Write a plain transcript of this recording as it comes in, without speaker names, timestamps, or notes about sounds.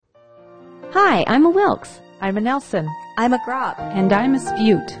Hi, I'm a Wilkes. I'm a Nelson. I'm a Grob. And I'm a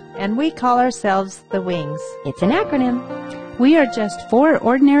Spute. And we call ourselves the Wings. It's an acronym. We are just 4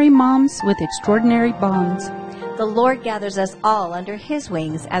 ordinary moms with extraordinary bonds. The Lord gathers us all under His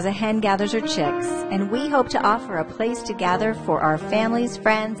wings as a hen gathers her chicks, and we hope to offer a place to gather for our families,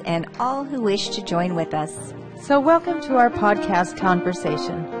 friends, and all who wish to join with us. So welcome to our podcast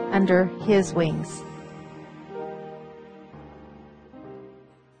conversation, Under His Wings.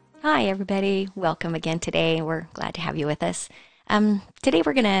 Hi, everybody. Welcome again today. We're glad to have you with us. Today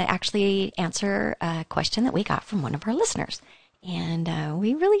we're going to actually answer a question that we got from one of our listeners. And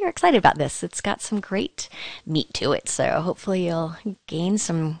we really are excited about this. It's got some great meat to it, so hopefully you'll gain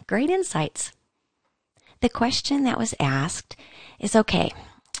some great insights. The question that was asked is, okay,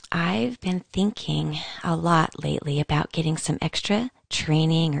 I've been thinking a lot lately about getting some extra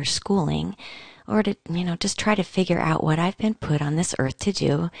training or schooling, or to, just try to figure out what I've been put on this earth to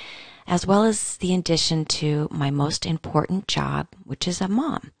do, as well as the addition to my most important job, which is a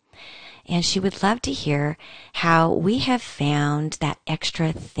mom. And she would love to hear how we have found that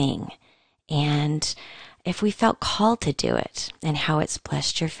extra thing and if we felt called to do it and how it's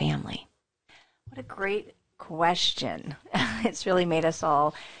blessed your family. What a great question. It's really made us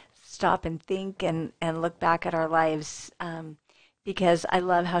all stop and think and look back at our lives, because I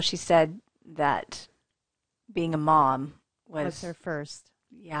love how she said that being a mom was her first.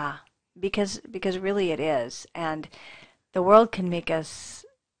 Yeah, because really it is. And the world can make us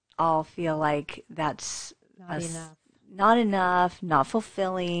all feel like that's not enough, not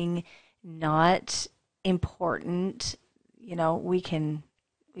fulfilling, not important. We can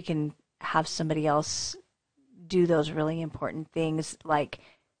have somebody else do those really important things like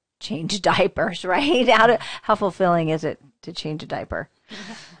change diapers, right? How fulfilling is it to change a diaper?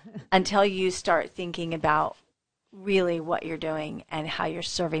 Until you start thinking about really what you're doing and how you're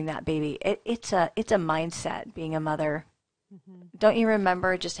serving that baby. It's a mindset, being a mother. Mm-hmm. Don't you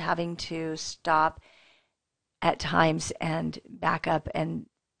remember just having to stop at times and back up and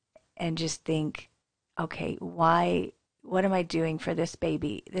just think, okay, what am I doing for this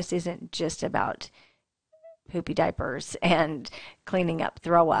baby? This isn't just about poopy diapers and cleaning up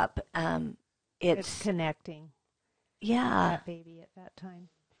throw up. It's connecting. Yeah. That baby at that time.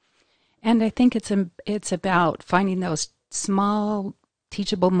 And I think it's about finding those small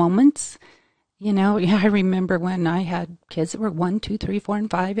teachable moments. I remember when I had kids that were 1, 2, 3, 4,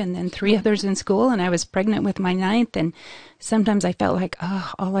 and 5, and then 3 others in school, and I was pregnant with my 9th, and sometimes I felt like,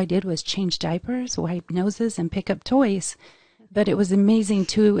 all I did was change diapers, wipe noses, and pick up toys. But it was amazing,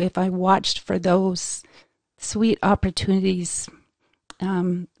 too, if I watched for those sweet opportunities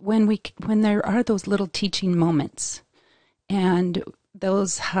when there are those little teaching moments and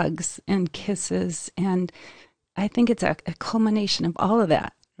those hugs and kisses. And I think it's a culmination of all of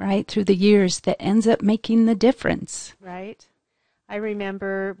that, right, through the years that ends up making the difference. Right. I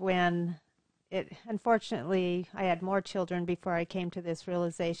remember when unfortunately, I had more children before I came to this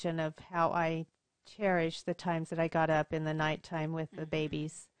realization of how I cherished the times that I got up in the nighttime with the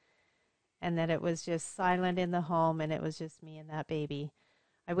babies, and that it was just silent in the home and it was just me and that baby.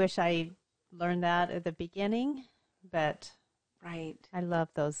 I wish I learned that at the beginning, but right. I love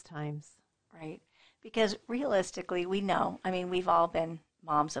those times. Right. Because realistically, we know, we've all been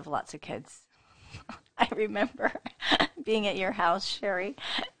moms of lots of kids. I remember being at your house, Sherry,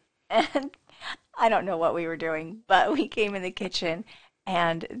 and I don't know what we were doing, but we came in the kitchen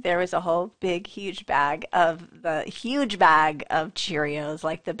and there was a whole big, huge bag of Cheerios,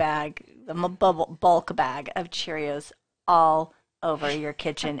 like the bulk bag of Cheerios all over your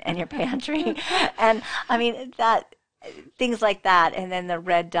kitchen and your pantry. And that things like that, and then the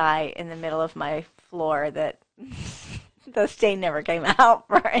red dye in the middle of my floor that the stain never came out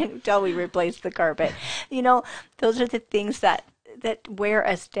until we replaced the carpet. Those are the things that wear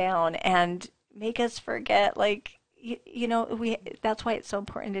us down and make us forget, that's why it's so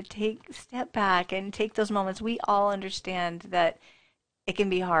important to take a step back and take those moments. We all understand that it can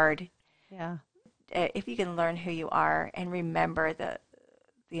be hard. Yeah. If you can learn who you are and remember the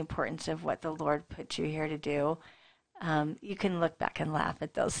importance of what the Lord put you here to do, you can look back and laugh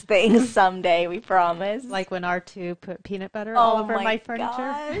at those things someday, we promise. Like when R2 put peanut butter all over my furniture.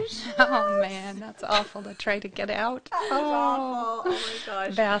 Gosh. Oh, man, that's awful to try to get out. That was awful. Oh, my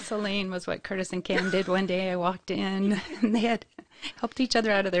gosh. Vaseline was what Curtis and Cam did one day. I walked in, and they had helped each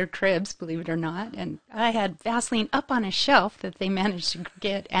other out of their cribs, believe it or not. And I had Vaseline up on a shelf that they managed to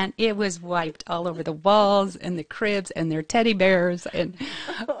get, and it was wiped all over the walls and the cribs and their teddy bears. And,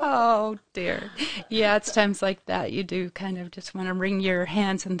 oh, dear. Yeah, it's times like that you do kind of just want to wring your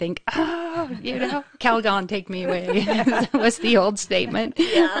hands and think, Calgon, take me away, was the old statement.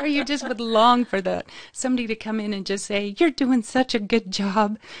 Or you just would long for somebody to come in and just say, you're doing such a good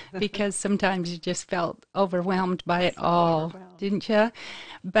job, because sometimes you just felt overwhelmed by it all, didn't you?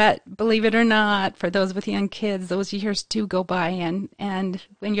 But believe it or not, for those with young kids, those years do go by, and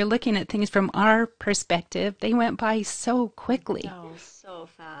when you're looking at things from our perspective, they went by so quickly. Oh, so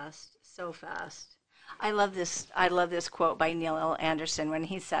fast, so fast. I love this quote by Neil L. Anderson when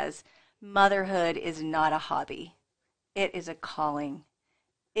he says, "Motherhood is not a hobby. It is a calling.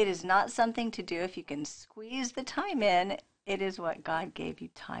 It is not something to do if you can squeeze the time in. It is what God gave you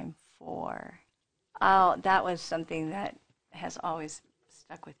time for." Oh, that was something that has always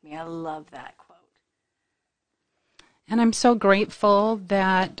stuck with me. I love that quote. And I'm so grateful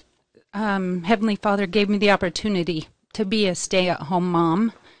that Heavenly Father gave me the opportunity to be a stay-at-home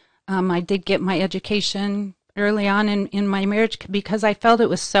mom. I did get my education early on in my marriage because I felt it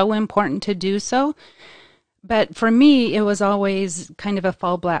was so important to do so. But for me, it was always kind of a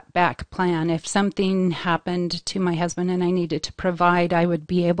fallback plan. If something happened to my husband and I needed to provide, I would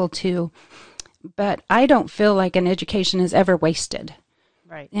be able to. But I don't feel like an education is ever wasted.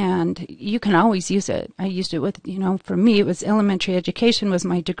 Right. And you can always use it. I used it with, for me, it was elementary education was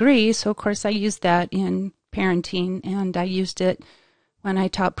my degree. So, of course, I used that in parenting, and I used it when I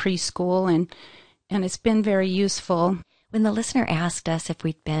taught preschool, and it's been very useful. When the listener asked us if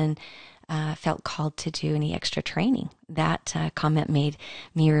we'd been felt called to do any extra training, that comment made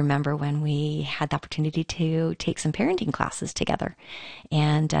me remember when we had the opportunity to take some parenting classes together.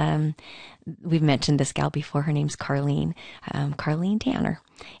 And we've mentioned this gal before. Her name's Carlene Tanner,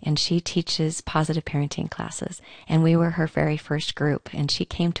 and she teaches positive parenting classes. And we were her very first group, and she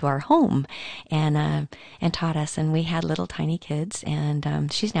came to our home and taught us. And we had little tiny kids,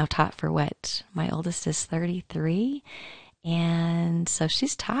 and she's now taught for my oldest is 33. And so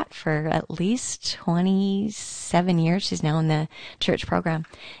she's taught for at least 27 years. She's now in the church program.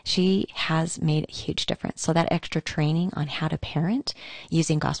 She has made a huge difference. So that extra training on how to parent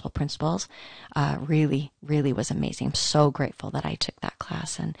using gospel principles really, really was amazing. I'm so grateful that I took that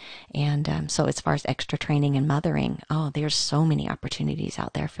class. And so as far as extra training in mothering, there's so many opportunities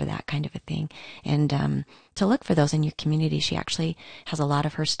out there for that kind of a thing. And to look for those in your community. She actually has a lot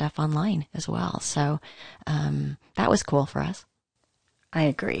of her stuff online as well. So that was cool for us. I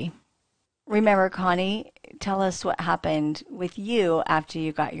agree. Remember, Connie, tell us what happened with you after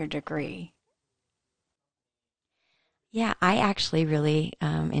you got your degree. Yeah, I actually really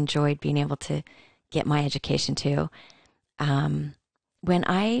enjoyed being able to get my education too. When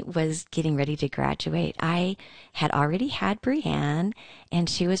I was getting ready to graduate, I had already had Brianne, and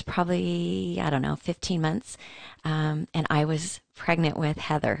she was probably, 15 months. And I was pregnant with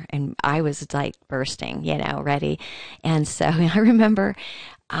Heather, and I was like bursting, ready. And so I remember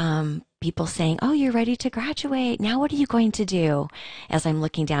people saying, "Oh, you're ready to graduate. Now what are you going to do?" As I'm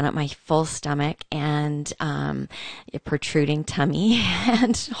looking down at my full stomach and a protruding tummy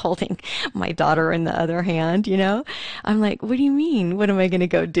and holding my daughter in the other hand, I'm like, "What do you mean? What am I going to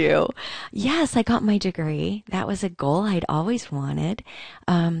go do?" Yes, I got my degree. That was a goal I'd always wanted.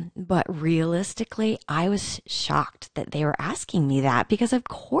 But realistically, I was shocked that they were asking me that because, of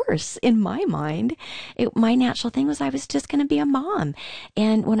course, in my mind, my natural thing was I was just going to be a mom.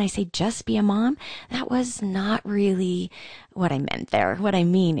 And when I say just be a mom, that was not really what I meant there. What I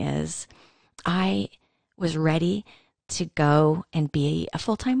mean is I was ready to go and be a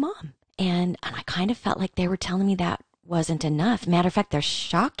full-time mom. And I kind of felt like they were telling me that wasn't enough. Matter of fact, their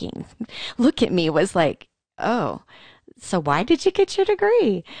shocking look at me was like, "Oh, so why did you get your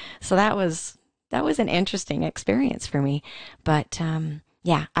degree?" So that was an interesting experience for me. But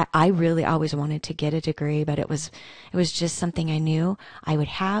yeah, I really always wanted to get a degree, but it was just something I knew I would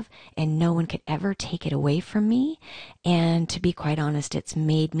have, and no one could ever take it away from me. And to be quite honest, it's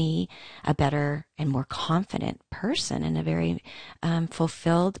made me a better and more confident person and a very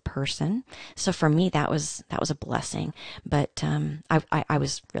fulfilled person. So for me, that was a blessing. But I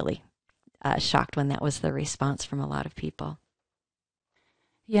was really shocked when that was the response from a lot of people.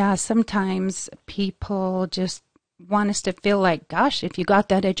 Yeah, sometimes people just want us to feel like, gosh, if you got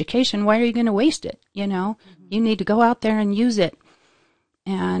that education, why are you going to waste it? You need to go out there and use it.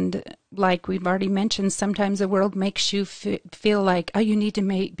 And like we've already mentioned, sometimes the world makes you feel like, you need to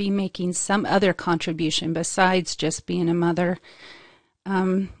be making some other contribution besides just being a mother.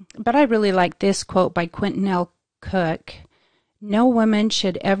 But I really like this quote by Quentin L. Cook. "No woman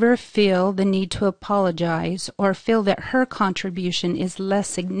should ever feel the need to apologize or feel that her contribution is less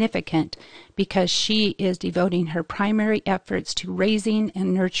significant because she is devoting her primary efforts to raising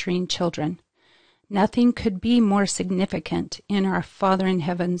and nurturing children. Nothing could be more significant in our Father in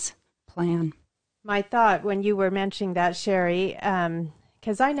Heaven's plan. My thought when you were mentioning that, Sherry,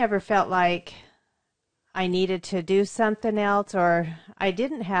 because I never felt like I needed to do something else, or I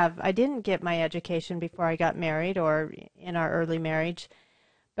didn't get my education before I got married or in our early marriage.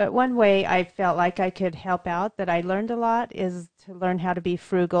 But one way I felt like I could help out, that I learned a lot, is to learn how to be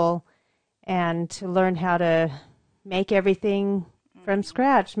frugal and to learn how to make everything from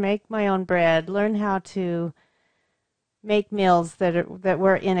scratch, make my own bread, learn how to make meals that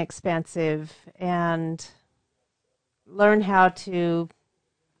were inexpensive, and learn how to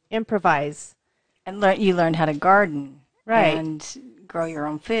improvise. And you learned how to garden. Right. And grow your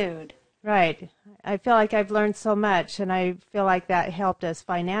own food. Right. I feel like I've learned so much, and I feel like that helped us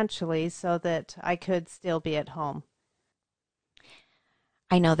financially so that I could still be at home.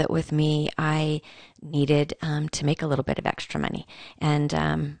 I know that with me, I needed to make a little bit of extra money.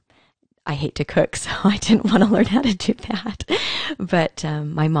 And I hate to cook, so I didn't want to learn how to do that. But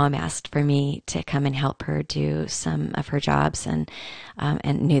my mom asked for me to come and help her do some of her jobs, and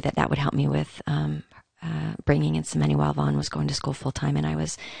knew that would help me with bringing in some money while Vaughn was going to school full time, and I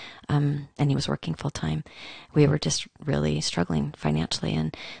was, and he was working full time. We were just really struggling financially,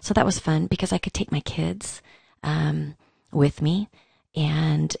 and so that was fun because I could take my kids with me.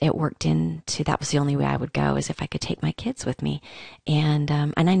 And it worked into, that was the only way I would go, is if I could take my kids with me. And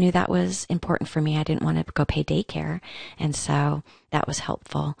I knew that was important for me. I didn't want to go pay daycare. And so that was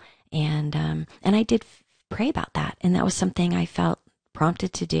helpful. And I did pray about that. And that was something I felt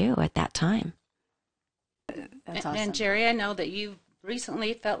prompted to do at that time. That's awesome. And Jerry, I know that you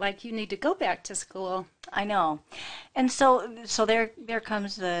recently felt like you need to go back to school. I know. And so there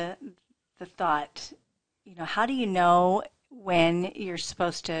comes the thought, how do you know when you're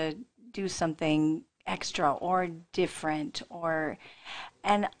supposed to do something extra or different,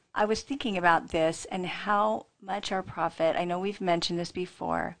 and I was thinking about this and how much our prophet, I know we've mentioned this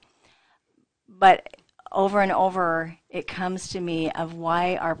before, but over and over it comes to me of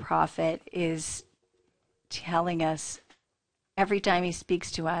why our prophet is telling us every time he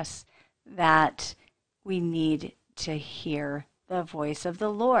speaks to us that we need to hear the voice of the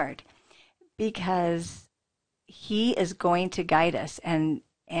Lord, because he is going to guide us and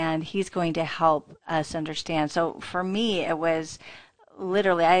he's going to help us understand. So for me, it was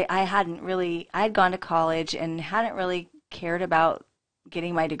literally, I had gone to college and hadn't really cared about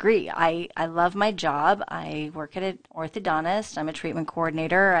getting my degree. I love my job. I work at an orthodontist. I'm a treatment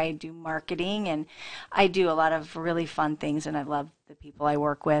coordinator. I do marketing, and I do a lot of really fun things, and I love the people I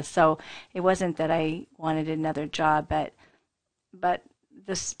work with. So it wasn't that I wanted another job, but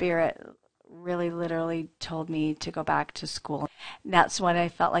the Spirit really literally told me to go back to school. That's what I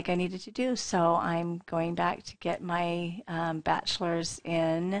felt like I needed to do. So I'm going back to get my bachelor's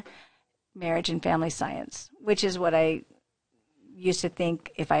in marriage and family science, which is what I used to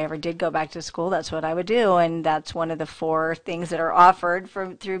think if I ever did go back to school, that's what I would do. And that's one of the 4 things that are offered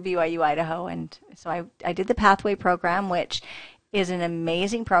through BYU Idaho. And so I did the Pathway program, which is an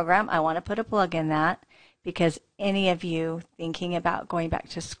amazing program. I want to put a plug in that, because any of you thinking about going back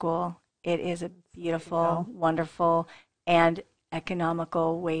to school, it is a beautiful, wonderful, and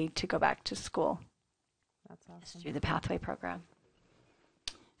economical way to go back to school. That's awesome. Through the Pathway program.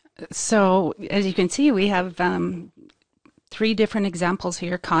 So as you can see, we have 3 different examples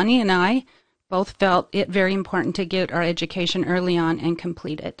here. Connie and I both felt it very important to get our education early on and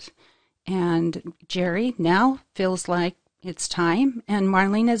complete it. And Jerry now feels like it's time, and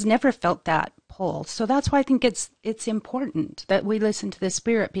Marlene has never felt that pull. So that's why I think it's important that we listen to the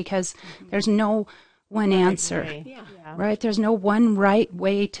Spirit, because there's no one answer, right? There's no one right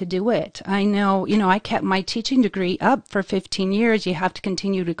way to do it. I know, I kept my teaching degree up for 15 years. You have to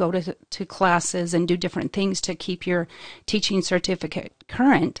continue to go to classes and do different things to keep your teaching certificate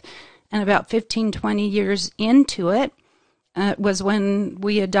current. And about 15, 20 years into it, was when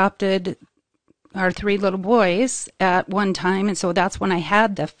we adopted our 3 little boys at one time. And so that's when I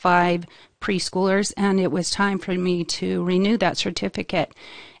had the 5 preschoolers, and it was time for me to renew that certificate.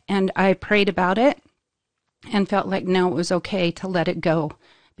 And I prayed about it and felt like, no, it was okay to let it go,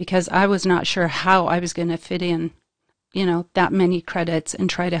 because I was not sure how I was going to fit in, that many credits and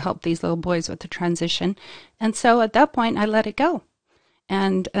try to help these little boys with the transition. And so at that point, I let it go,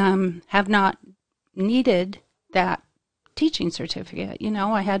 and have not needed that teaching certificate.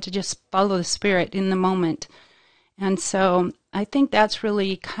 I had to just follow the Spirit in the moment. And so I think that's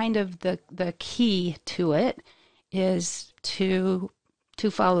really kind of the key to it, is to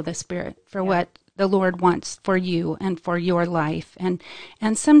follow the Spirit for what the Lord wants for you and for your life. And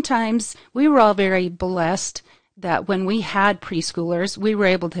sometimes we were all very blessed that when we had preschoolers, we were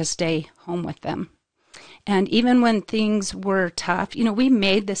able to stay home with them. And even when things were tough, we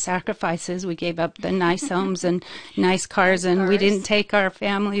made the sacrifices. We gave up the nice homes and nice cars, and we didn't take our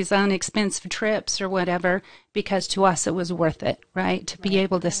families on expensive trips or whatever, because to us it was worth it, right? To be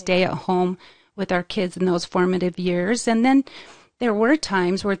able to stay at home with our kids in those formative years. And then there were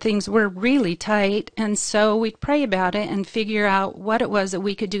times where things were really tight, and so we'd pray about it and figure out what it was that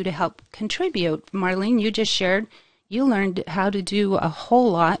we could do to help contribute. Marlene, you just shared you learned how to do a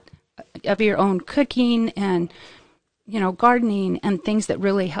whole lot of your own cooking and, gardening and things that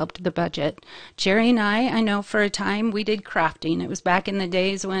really helped the budget. Jerry and I know for a time we did crafting. It was back in the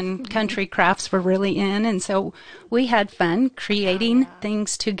days when country crafts were really in, and so we had fun creating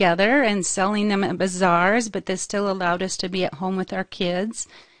things together and selling them at bazaars, but this still allowed us to be at home with our kids.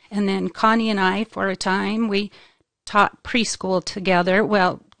 And then Connie and I, for a time, we taught preschool together.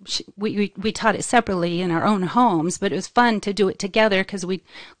 Well, we taught it separately in our own homes, but it was fun to do it together because we'd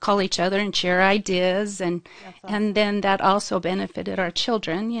call each other and share ideas, and then that also benefited our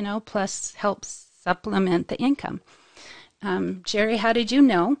children, plus helps supplement the income. Jerry, how did you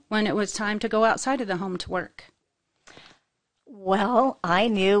know when it was time to go outside of the home to work? Well, I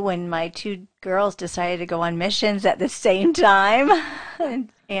knew when my two girls decided to go on missions at the same time,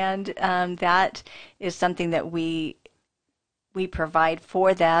 and that is something that we provide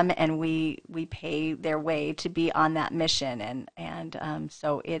for them, and we pay their way to be on that mission, and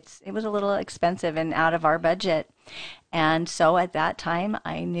so it was a little expensive and out of our budget, and so at that time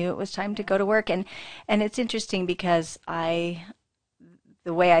I knew it was time to go to work, and it's interesting because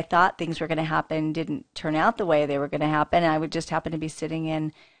the way I thought things were going to happen didn't turn out the way they were going to happen. I would just happen to be sitting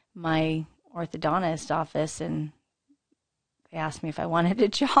in my orthodontist office, and they asked me if I wanted a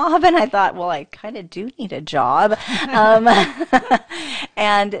job, and I thought, well, I kind of do need a job.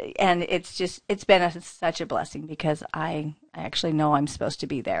 And it's been such a blessing because I actually know I'm supposed to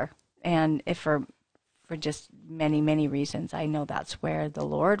be there. And if for just many, many reasons, I know that's where the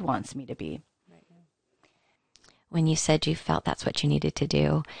Lord wants me to be. When you said you felt that's what you needed to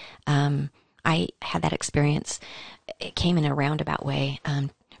do, I had that experience. It came in a roundabout way.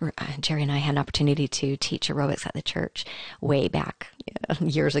 Jerry and I had an opportunity to teach aerobics at the church way back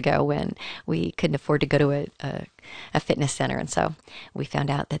years ago when we couldn't afford to go to a fitness center. And so we found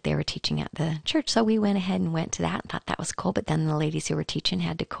out that they were teaching at the church. So we went ahead and went to that and thought that was cool. But then the ladies who were teaching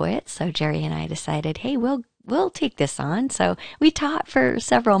had to quit. So Jerry and I decided, hey, we'll take this on. So we taught for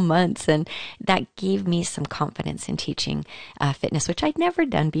several months, and that gave me some confidence in teaching fitness, which I'd never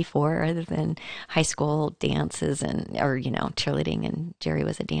done before other than high school dances or cheerleading, and Jerry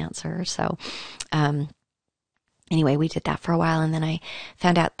was a dancer. So anyway, we did that for a while, and then I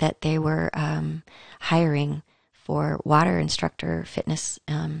found out that they were hiring for water instructor fitness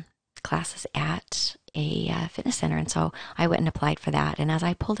classes at a fitness center, and so I went and applied for that. And as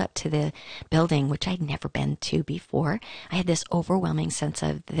I pulled up to the building, which I'd never been to before, I had this overwhelming sense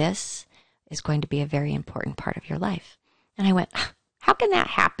of this is going to be a very important part of your life. And I went, how can that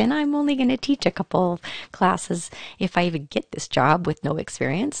happen? I'm only going to teach a couple of classes if I even get this job with no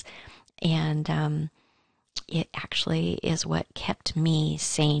experience. And it actually is what kept me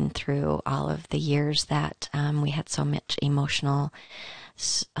sane through all of the years that we had so much emotional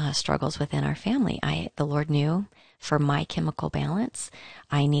struggles within our family. The Lord knew for my chemical balance,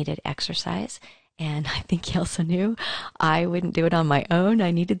 I needed exercise. And I think He also knew I wouldn't do it on my own. I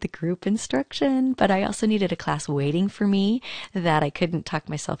needed the group instruction, but I also needed a class waiting for me that I couldn't talk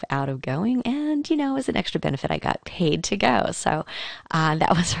myself out of going. And, as an extra benefit, I got paid to go. So that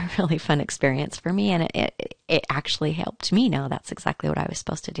was a really fun experience for me. And it actually helped me know that's exactly what I was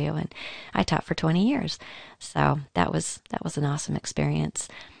supposed to do. And I taught for 20 years. So that was an awesome experience.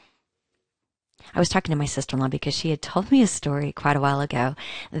 I was talking to my sister-in-law because she had told me a story quite a while ago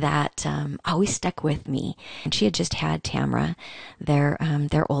that always stuck with me. And she had just had Tamara, their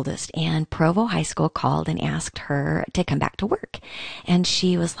oldest, and Provo High School called and asked her to come back to work. And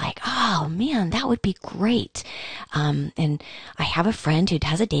she was like, oh man, that would be great. And I have a friend who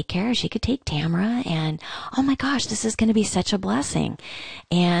has a daycare. She could take Tamara, and oh my gosh, this is going to be such a blessing.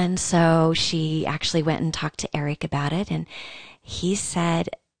 And so she actually went and talked to Eric about it, and he said,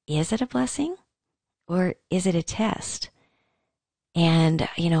 is it a blessing? Or is it a test? And,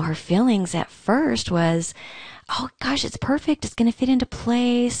 her feelings at first was, oh gosh, it's perfect. It's going to fit into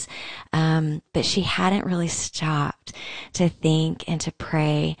place. But she hadn't really stopped to think and to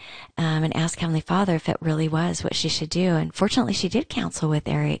pray and ask Heavenly Father if it really was what she should do. And fortunately, she did counsel with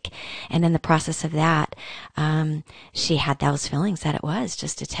Eric. And in the process of that, she had those feelings that it was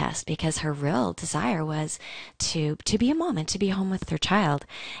just a test, because her real desire was to be a mom and to be home with her child.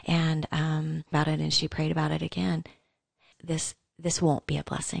 And about it, and she prayed about it again. this won't be a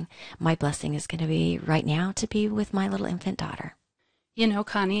blessing. My blessing is going to be right now to be with my little infant daughter. You know,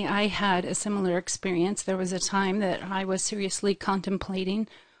 Connie, I had a similar experience. There was a time that I was seriously contemplating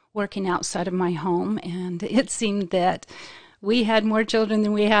working outside of my home, and it seemed that we had more children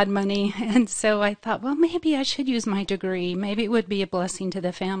than we had money. And so I thought, well, maybe I should use my degree. Maybe it would be a blessing to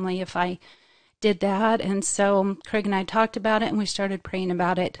the family if I did that. And so Craig and I talked about it, and we started praying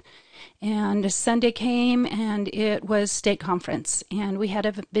about it. And Sunday came, and it was state conference, and we had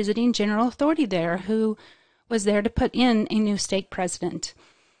a visiting general authority there who was there to put in a new stake president.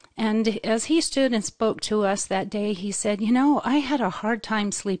 And as he stood and spoke to us that day, he said, you know, I had a hard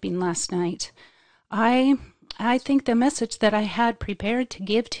time sleeping last night. I think the message that I had prepared to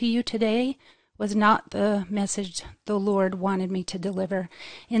give to you today was not the message the Lord wanted me to deliver.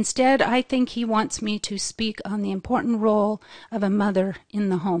 Instead, I think he wants me to speak on the important role of a mother in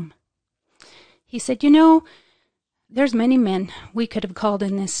the home. He said, you know, there's many men we could have called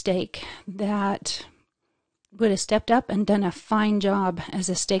in this stake that would have stepped up and done a fine job as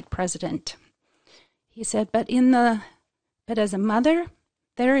a stake president. He said, but as a mother,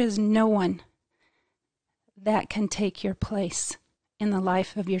 there is no one that can take your place in the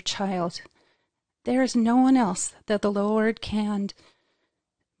life of your child. There is no one else that the Lord can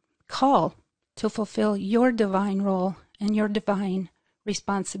call to fulfill your divine role and your divine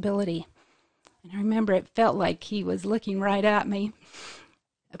responsibility. And I remember it felt like he was looking right at me,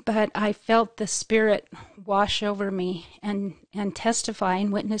 but I felt the Spirit wash over me and testify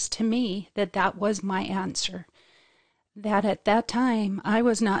and witness to me that that was my answer. That at that time, I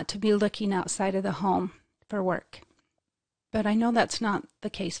was not to be looking outside of the home for work. But I know that's not the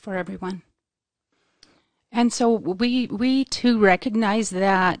case for everyone. And so we too recognize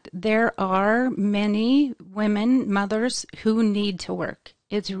that there are many women, mothers, who need to work.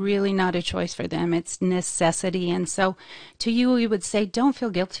 It's really not a choice for them. It's necessity. And so to you, we would say, don't feel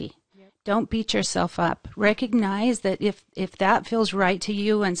guilty. Yep. Don't beat yourself up. Recognize that if that feels right to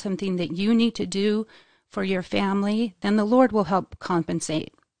you and something that you need to do for your family, then the Lord will help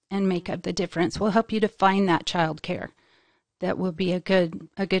compensate and make up the difference. We'll help you to find that child care that will be a good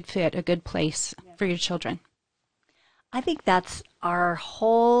fit, a good place for your children. I think that's our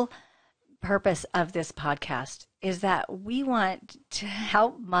whole purpose of this podcast, is that we want to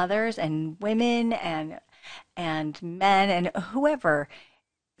help mothers and women and men and whoever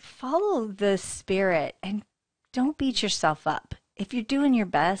follow the Spirit, and don't beat yourself up. If you're doing your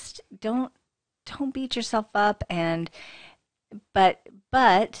best, don't beat yourself up,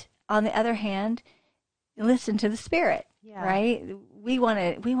 but on the other hand, listen to the Spirit. Yeah. Right? We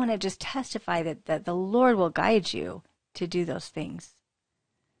want to just testify that the Lord will guide you to do those things.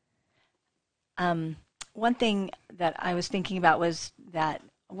 One thing that I was thinking about was that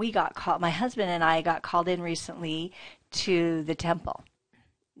my husband and I got called in recently to the temple.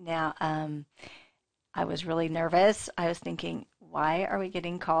 Now, I was really nervous. I was thinking, why are we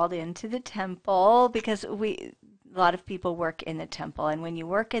getting called into the temple? Because a lot of people work in the temple. And when you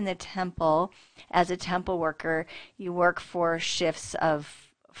work in the temple as a temple worker, you work for shifts of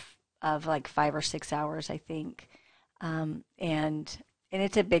like 5 or 6 hours, I think. And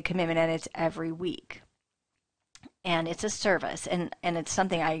it's a big commitment, and it's every week. And it's a service, and it's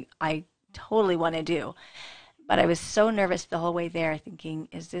something I totally want to do. But I was so nervous the whole way there, thinking,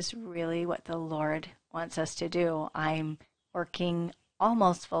 is this really what the Lord wants us to do? I'm working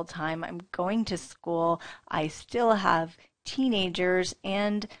almost full time. I'm going to school. I still have teenagers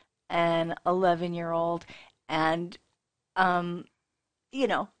and an 11-year-old, and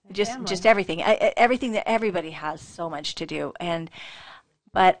just everything. Everything that everybody has so much to do.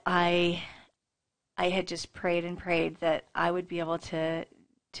 But I had just prayed and prayed that I would be able to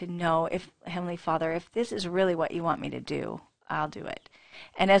know, if Heavenly Father, if this is really what you want me to do, I'll do it.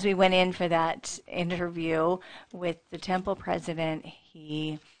 And as we went in for that interview with the temple president,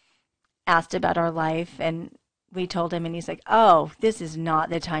 he asked about our life, and we told him, and he's like, oh, this is not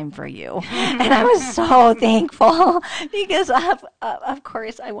the time for you. And I was so thankful, because of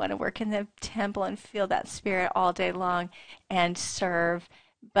course I want to work in the temple and feel that Spirit all day long and serve,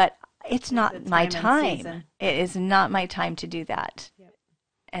 but it's not my time. It is not my time to do that.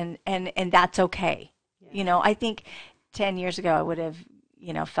 Yep. And that's okay. Yeah. I think 10 years ago I would have,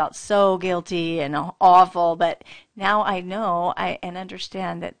 felt so guilty and awful, but now I know and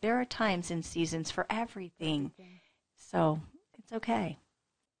understand that there are times and seasons for everything. So it's okay.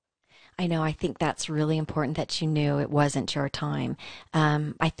 I know. I think that's really important that you knew it wasn't your time.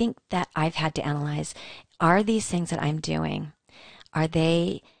 I think that I've had to analyze, are these things that I'm doing, are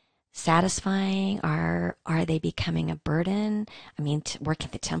they satisfying? Are they becoming a burden? I mean, working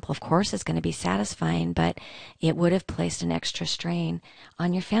the temple, of course, is going to be satisfying, but it would have placed an extra strain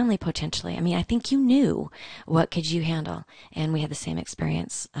on your family potentially. I mean, I think you knew what could you handle, and we had the same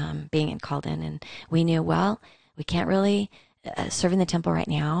experience being called in, and we knew, well, we can't really serve in the temple right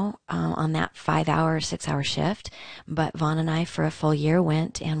now on that 5-hour, 6-hour shift. But Vaughn and I, for a full year,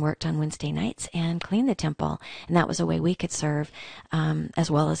 went and worked on Wednesday nights and cleaned the temple. And that was a way we could serve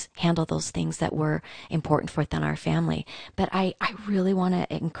as well as handle those things that were important for within our family. But I really want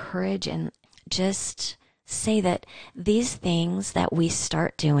to encourage and just say that these things that we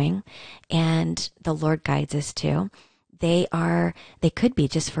start doing and the Lord guides us to, they could be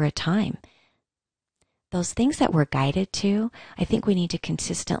just for a time. Those things that we're guided to, I think we need to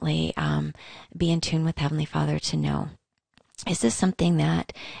consistently be in tune with Heavenly Father to know, is this something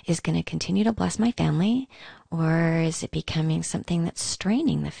that is going to continue to bless my family, or is it becoming something that's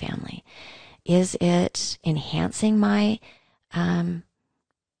straining the family? Is it enhancing my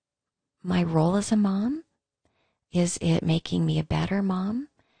role as a mom? Is it making me a better mom?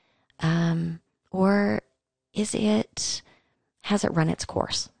 Or has it run its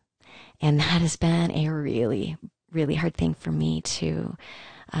course? And that has been a really, really hard thing for me to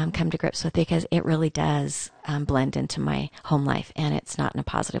come to grips with, because it really does blend into my home life, and it's not in a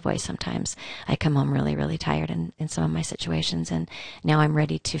positive way sometimes. I come home really, really tired in some of my situations, and now I'm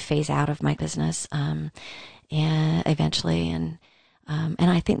ready to phase out of my business and eventually. And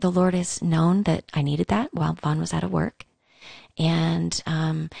I think the Lord has known that I needed that while Vaughn was out of work. And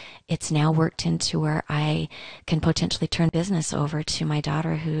it's now worked into where I can potentially turn business over to my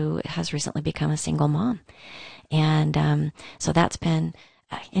daughter, who has recently become a single mom. And so that's been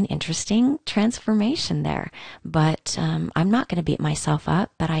an interesting transformation there. But I'm not going to beat myself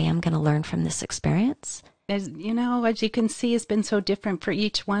up, but I am going to learn from this experience. As you can see, it's been so different for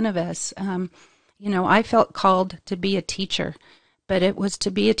each one of us. I felt called to be a teacher. But it was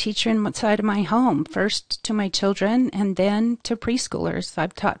to be a teacher inside of my home, first to my children and then to preschoolers.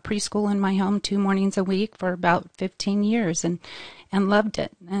 I've taught preschool in my home 2 mornings a week for about 15 years and loved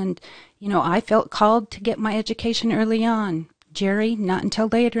it. And, I felt called to get my education early on. Jerry, not until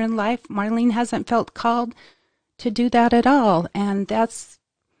later in life. Marlene hasn't felt called to do that at all. And that's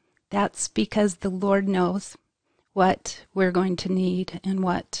because the Lord knows what we're going to need and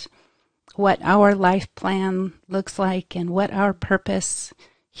what our life plan looks like and what our purpose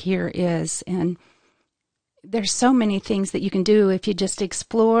here is. And there's so many things that you can do if you just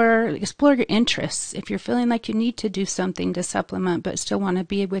explore your interests. If you're feeling like you need to do something to supplement but still want to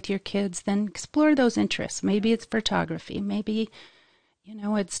be with your kids, then explore those interests. Maybe it's photography, maybe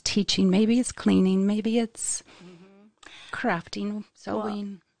it's teaching, maybe it's cleaning, maybe it's crafting,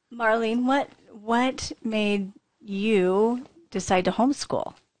 sewing. Well, Marlene, what made you decide to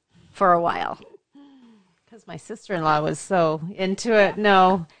homeschool for a while? Because my sister-in-law was so into it.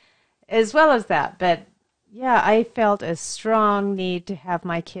 No, as well as that. But yeah, I felt a strong need to have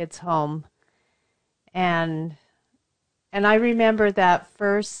my kids home. And I remember that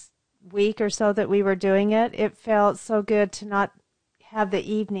first week or so that we were doing it, it felt so good to not have the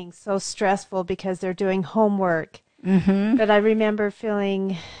evenings so stressful because they're doing homework. Mm-hmm. But I remember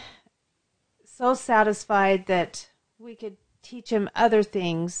feeling so satisfied that we could teach them other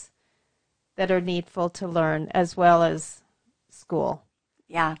things that are needful to learn, as well as school.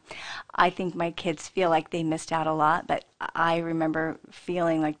 Yeah, I think my kids feel like they missed out a lot, but I remember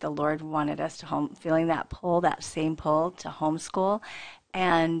feeling like the Lord wanted us to feeling that same pull to homeschool.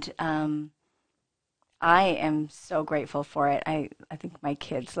 And I am so grateful for it. I think my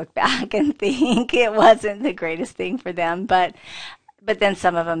kids look back and think it wasn't the greatest thing for them, but then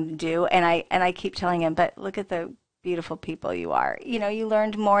some of them do. And I keep telling them, but look at the beautiful people you are. You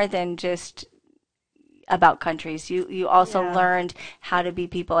learned more than just about countries. You also learned how to be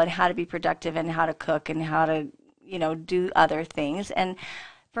people and how to be productive and how to cook and how to, do other things. And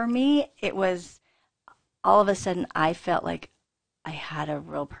for me, it was all of a sudden I felt like I had a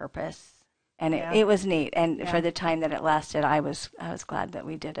real purpose, and it was neat. And for the time that it lasted, I was glad that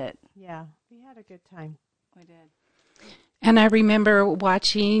we did it. Yeah, we had a good time. We did. And I remember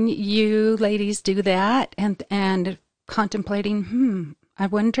watching you ladies do that and contemplating, I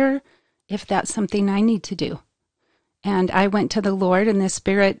wonder if that's something I need to do. And I went to the Lord, and the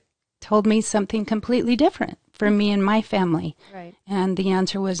Spirit told me something completely different for me and my family. Right. And the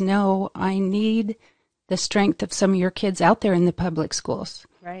answer was no, I need the strength of some of your kids out there in the public schools.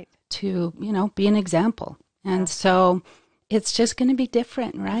 Right. To, be an example. And so it's just going to be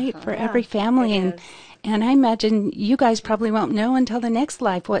different, right? For every family. And I imagine you guys probably won't know until the next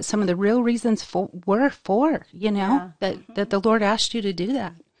life what some of the real reasons were for, that the Lord asked you to do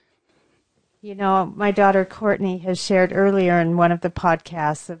that. You know, my daughter Courtney has shared earlier in one of the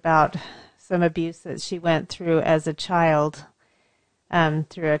podcasts about some abuse that she went through as a child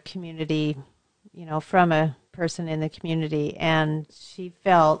through a community, you know, from a person in the community. And she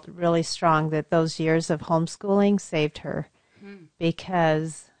felt really strong that those years of homeschooling saved her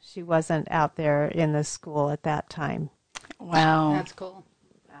because she wasn't out there in the school at that time. Wow. That's cool.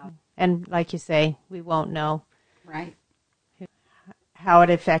 Wow. And like you say, we won't know. Right. How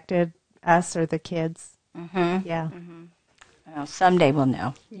it affected us or the kids. Mm-hmm. Yeah. Mm-hmm. Well, someday we'll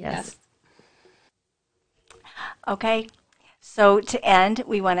know. Yes. Okay. So to end,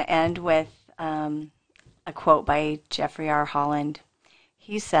 we want to end with a quote by Jeffrey R. Holland.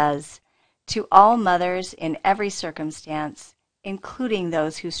 He says, "To all mothers in every circumstance, including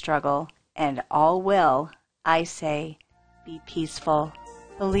those who struggle, and all will, I say, be peaceful.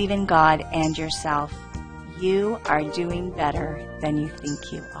 Believe in God and yourself. You are doing better than you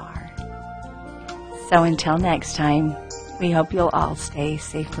think you are." So until next time, we hope you'll all stay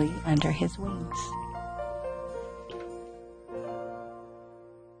safely under his wings.